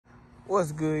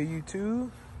What's good,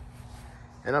 YouTube?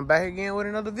 And I'm back again with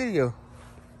another video.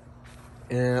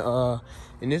 And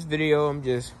in this video, I'm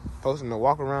just posting a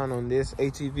walk around on this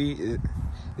ATV.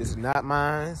 This is not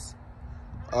mine.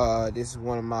 This is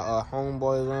one of my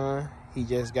homeboys. He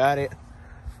just got it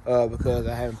because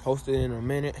I haven't posted in a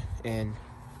minute, and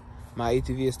my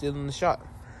ATV is still in the shop.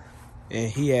 And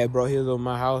he had brought his over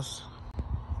my house,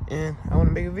 and I want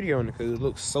to make a video on it because it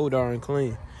looks so darn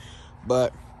clean.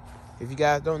 But if you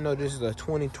guys don't know, this is a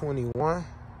 2021,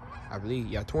 I believe,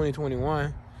 yeah,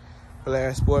 2021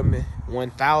 Polaris Sportsman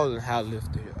 1000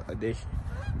 HighLifter edition.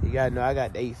 You gotta know I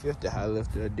got the 850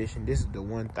 HighLifter edition. This is the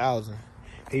 1000.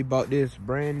 He bought this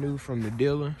brand new from the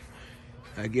dealer.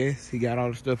 I guess he got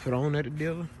all the stuff put on at the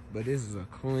dealer, but this is a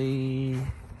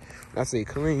clean, when I say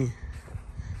clean,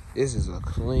 this is a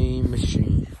clean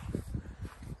machine.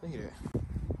 Look at that.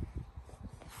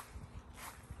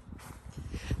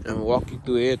 I'm gonna walk you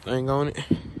through everything on it.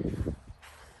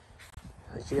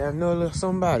 Let you guys know a little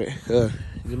something about it.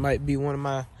 It might be one of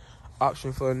my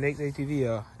options for the next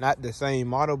ATV. Not the same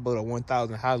model, but a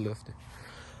 1000 HighLifter.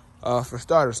 For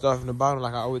starters, start from the bottom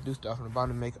like I always do. Start from the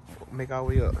bottom, make our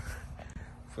way up.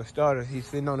 For starters, he's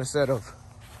sitting on a setup.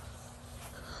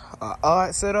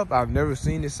 Odd setup. I've never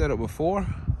seen this setup before.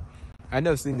 I've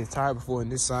never seen this tire before in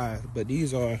this size, but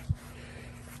these are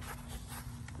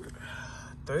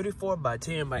 34 by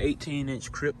 10 by 18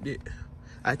 inch Cryptid,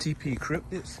 ITP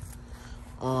Cryptids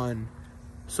on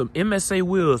some MSA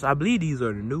wheels. I believe these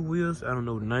are the new wheels. I don't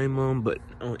know the name of them, but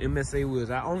on MSA wheels.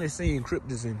 I only seen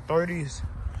Cryptids in 30s.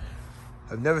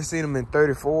 I've never seen them in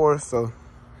 34s, so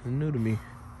it's new to me.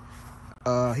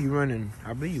 He running,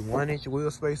 I believe, 1 inch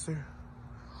wheel spacer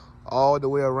all the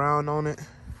way around on it.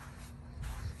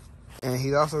 And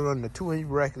he's also running a 2 inch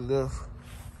bracket lift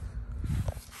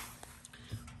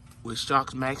with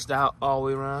shocks maxed out all the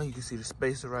way around. You can see the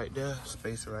spacer right there,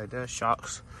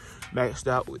 shocks maxed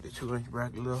out with the 2 inch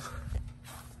bracket lift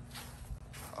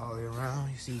all the way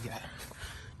around. You see you got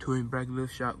 2 inch bracket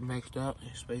lift, shock maxed out, and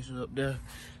spacers up there.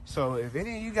 So if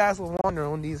any of you guys were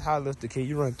wondering on these HighLifter, can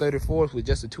you run 34s with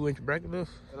just a 2 inch bracket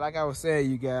lift? Like I was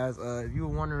saying, you guys, if you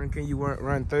were wondering, can you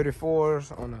run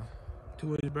 34s on a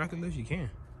 2 inch bracket lift? You can.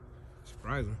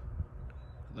 Surprising.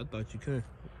 I thought you could.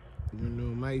 You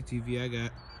know, my ATV I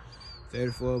got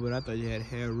 34, but I thought you had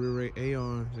to have rear rate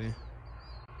A-arms and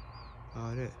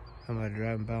all that. Somebody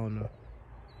driving by on the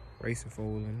racing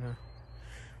four-wheel in there.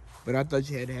 But I thought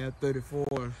you had to have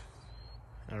 34s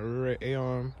and a rear rate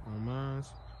A-arm on mine,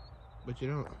 but you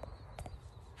don't.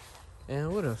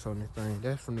 And what else on this thing?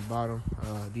 That's from the bottom.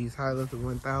 These HighLifter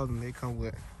 1000, they come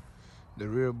with the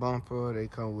rear bumper. They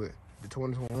come with the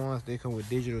 2021s. They come with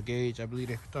digital gauge. I believe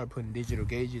they started putting digital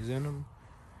gauges in them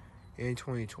in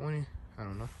 2020. I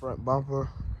don't know. Front bumper,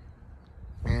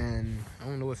 and I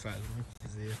don't know what size winch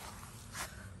this is.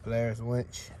 Polaris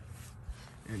winch,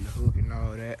 and the hook and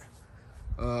all that.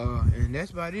 And that's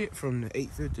about it from the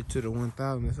 850 to the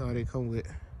 1000. That's all they come with.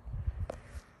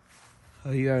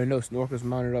 You already know snorkels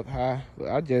mounted up high, but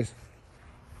I'm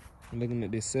looking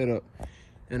at this setup.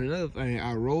 And another thing,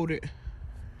 I rode it,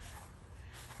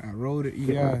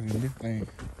 you guys, and this thing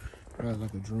runs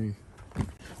like a dream.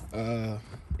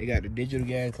 They got the digital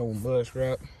gas, come with mud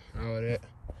scrap, all that.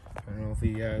 I don't know if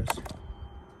you guys.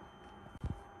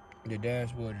 The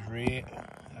dashboard is red.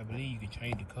 I believe you can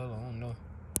change the color. I don't know.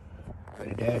 But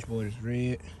the dashboard is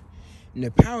red. And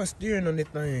the power steering on this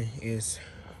thing is,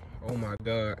 oh my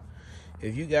God.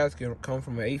 If you guys can come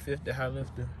from an 850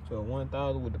 HighLifter to a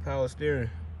 1000 with the power steering,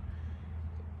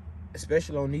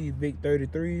 especially on these big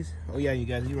 33s. Oh yeah, you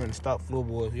guys, you run stock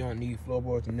floorboards. You don't need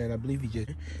floorboards and then I believe you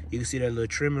can see that little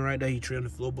trimming right there. He trimmed the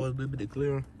floorboards a little bit to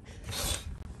clear them.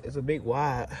 It's a big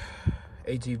wide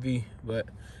ATV, but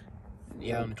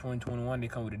yeah, on the 2021 they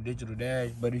come with a digital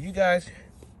dash. But if you guys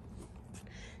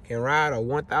can ride a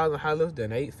 1000 HighLifter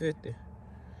and 850,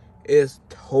 it's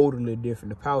totally different.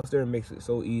 The power steering makes it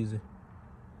so easy.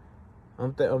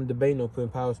 I'm debating on putting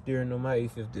power steering on my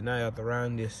 850 now after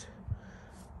riding this.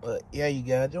 But yeah, you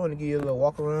guys, I just want to give you a little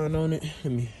walk around on it.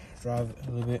 Let me drive it a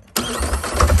little bit. Look at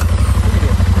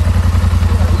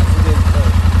this.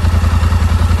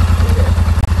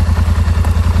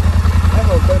 That's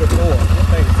on 34. This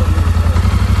thing is so easy.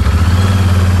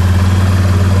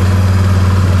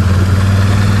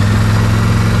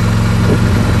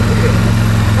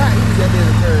 Not easy at the end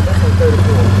of the turn. That's on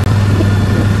 34.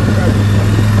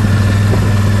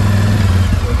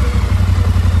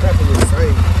 Practically the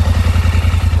same.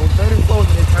 On 34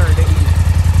 in this turn, they easy.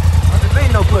 There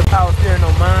ain't no put power steering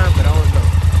on mine, but I don't know.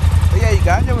 But yeah, you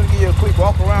guys, I just want to give you a quick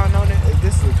walk around on it.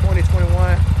 This is a 2021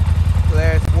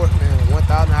 Polaris Sportsman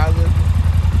 1000 HighLifter.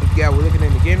 If you guys were looking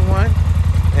into getting one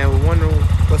and were wondering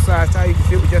what size tire you can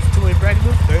fit with just a 2-inch bracket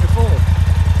lift?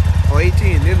 34 or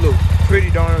 18. It look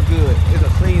pretty darn good. It's a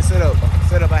clean setup. A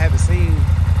setup I haven't seen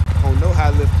on no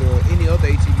HighLifter or any other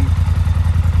ATV.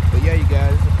 But yeah, you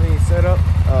guys, it's a clean setup.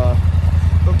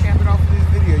 Go camping off of this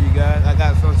video, you guys. I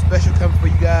got something special coming for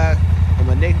you guys in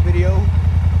my next video.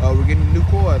 We're getting a new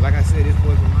quad. Like I said, this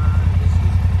wasn't mine. This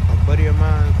is a buddy of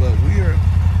mine. But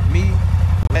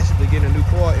I'm actually getting a new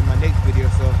quad in my next video.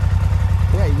 So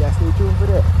yeah, you guys stay tuned for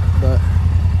that. But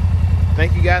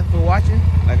thank you guys for watching.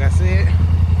 Like I said,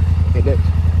 hit that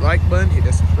like button, hit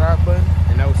that subscribe button,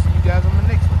 and I will see you guys on my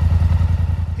next one.